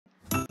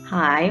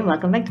Hi,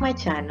 welcome back to my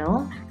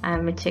channel.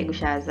 I'm Cikgu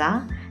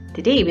Shaza.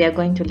 Today we are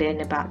going to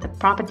learn about the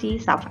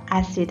properties of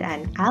acid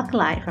and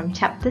alkali from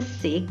Chapter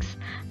 6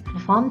 for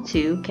Form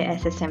 2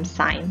 KSSM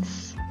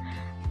Science.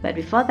 But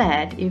before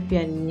that, if you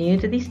are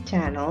new to this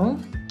channel,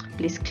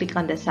 please click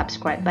on the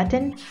subscribe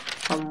button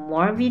for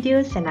more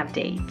videos and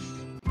updates.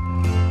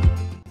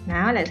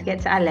 Now let's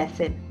get to our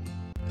lesson.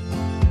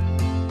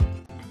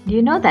 Do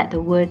you know that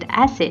the word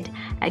acid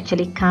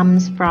actually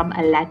comes from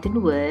a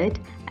Latin word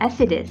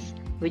acidus,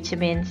 which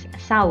means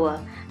sour?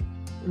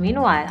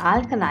 Meanwhile,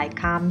 alkali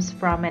comes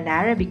from an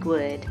Arabic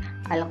word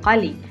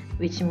alkali,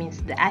 which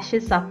means the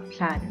ashes of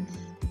plants.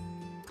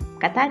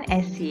 Perkataan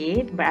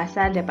acid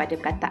berasal daripada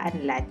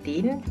perkataan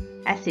Latin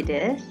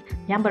acidus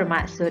yang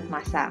bermaksud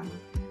masam.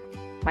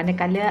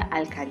 Manakala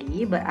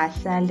alkali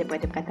berasal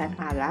daripada perkataan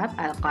Arab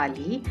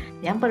alkali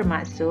yang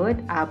bermaksud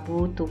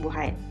abu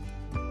tumbuhan.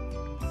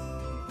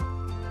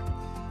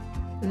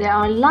 There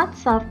are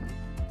lots of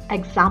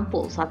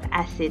examples of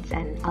acids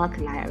and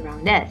alkali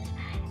around us.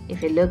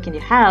 If you look in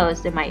your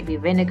house, there might be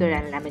vinegar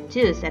and lemon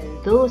juice, and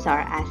those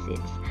are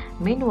acids.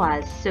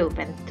 Meanwhile,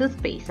 soap and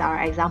toothpaste are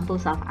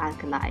examples of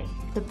alkali.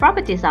 The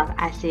properties of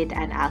acid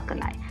and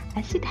alkali.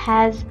 Acid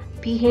has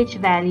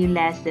pH value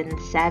less than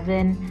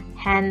 7,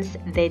 hence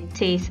they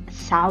taste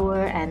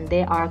sour and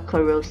they are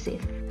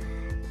corrosive.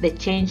 They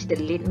change the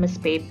litmus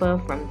paper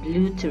from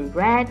blue to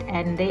red,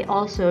 and they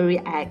also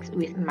react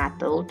with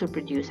metal to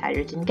produce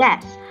hydrogen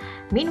gas.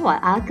 Meanwhile,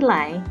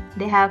 alkali,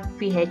 they have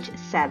pH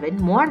 7,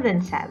 more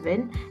than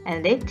 7, and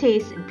they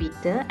taste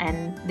bitter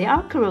and they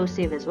are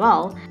corrosive as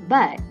well,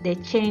 but they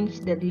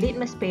change the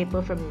litmus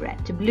paper from red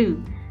to blue,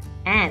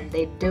 and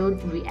they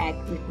don't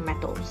react with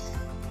metals.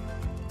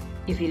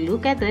 If you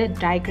look at the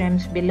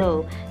diagrams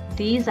below,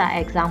 these are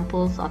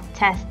examples of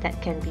tests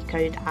that can be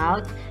carried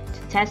out to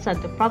test on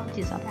the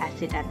properties of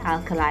acid and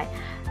alkali.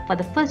 For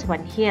the first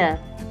one here,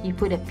 you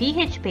put a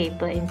pH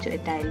paper into a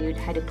dilute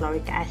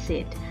hydrochloric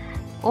acid,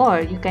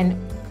 or you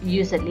can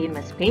use a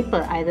litmus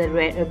paper, either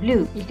red or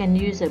blue. You can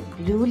use a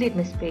blue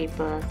litmus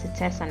paper to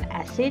test on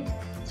acid,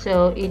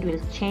 so it will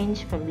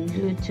change from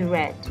blue to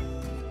red.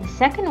 The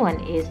second one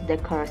is the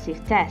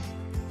corrosive test.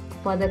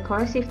 For the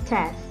corrosive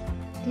test,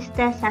 this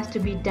test has to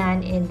be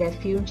done in the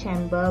fume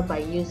chamber by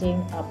using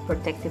a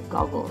protective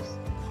goggles.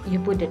 You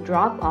put a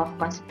drop of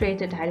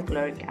concentrated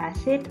hydrochloric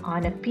acid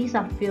on a piece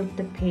of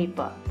filter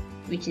paper,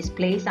 which is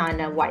placed on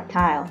a white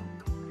tile.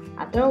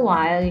 After a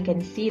while, you can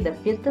see the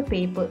filter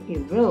paper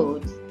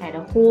erodes and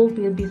a hole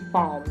will be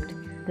formed.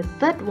 The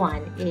third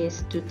one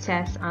is to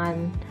test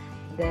on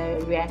the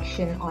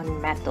reaction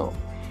on metal.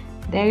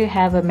 There you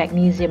have a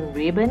magnesium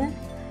ribbon.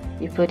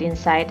 You put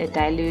inside a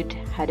dilute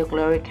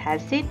hydrochloric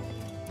acid.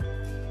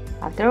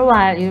 After a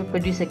while, you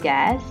produce a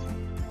gas.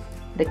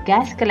 The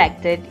gas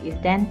collected is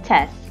then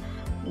tested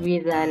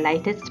with a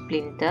lighted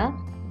splinter.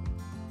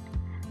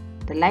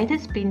 The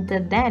lighted splinter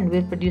then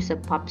will produce a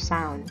pop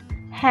sound.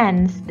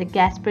 Hence, the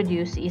gas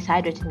produced is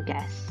hydrogen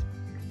gas.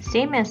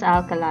 Same as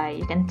alkali,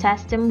 you can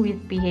test them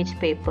with pH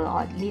paper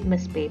or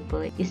litmus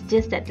paper. It's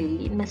just that the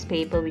litmus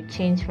paper will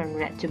change from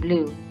red to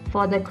blue.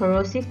 For the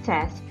corrosive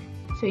test,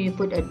 so you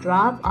put a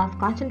drop of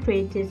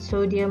concentrated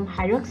sodium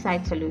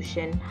hydroxide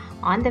solution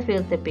on the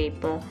filter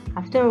paper.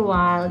 After a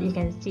while, you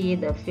can see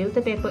the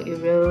filter paper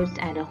erodes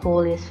and a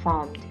hole is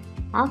formed.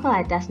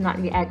 Alkali does not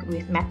react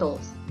with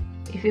metals.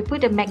 If you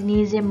put a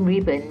magnesium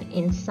ribbon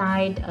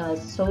inside a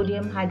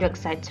sodium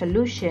hydroxide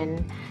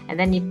solution and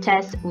then you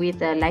test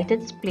with a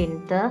lighted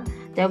splinter,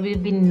 there will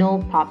be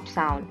no pop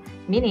sound,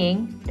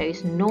 meaning there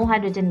is no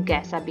hydrogen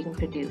gas are being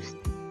produced.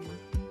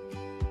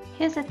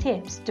 Here's a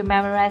tips to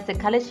memorize the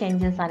color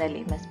changes on a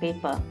litmus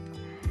paper.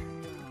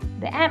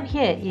 The M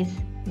here is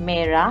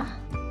merah,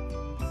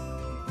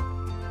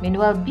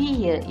 meanwhile B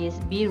here is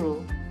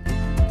biru.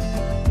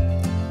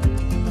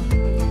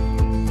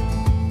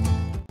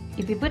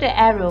 If you put an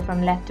arrow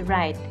from left to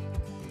right,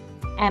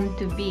 M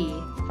to B,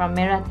 from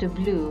merah to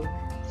blue,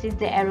 since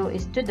the arrow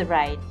is to the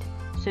right,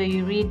 so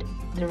you read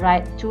the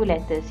right two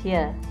letters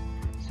here.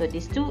 So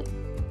these two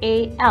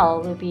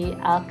AL will be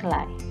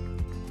alkali.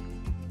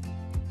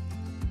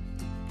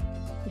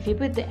 If you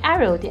put the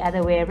arrow the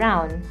other way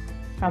around,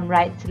 from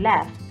right to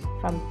left,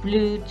 from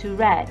blue to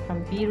red,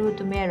 from biru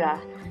to merah,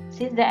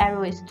 since the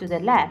arrow is to the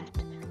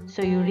left,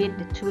 so you read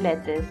the two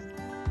letters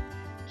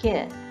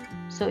here.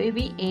 So it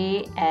will be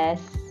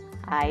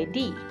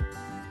ASID,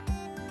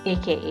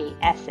 aka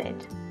acid.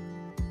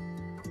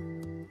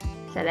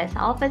 So that's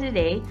all for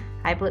today.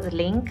 I put the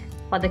link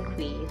for the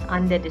quiz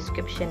on the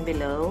description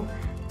below,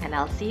 and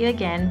I'll see you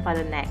again for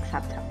the next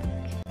subtopic.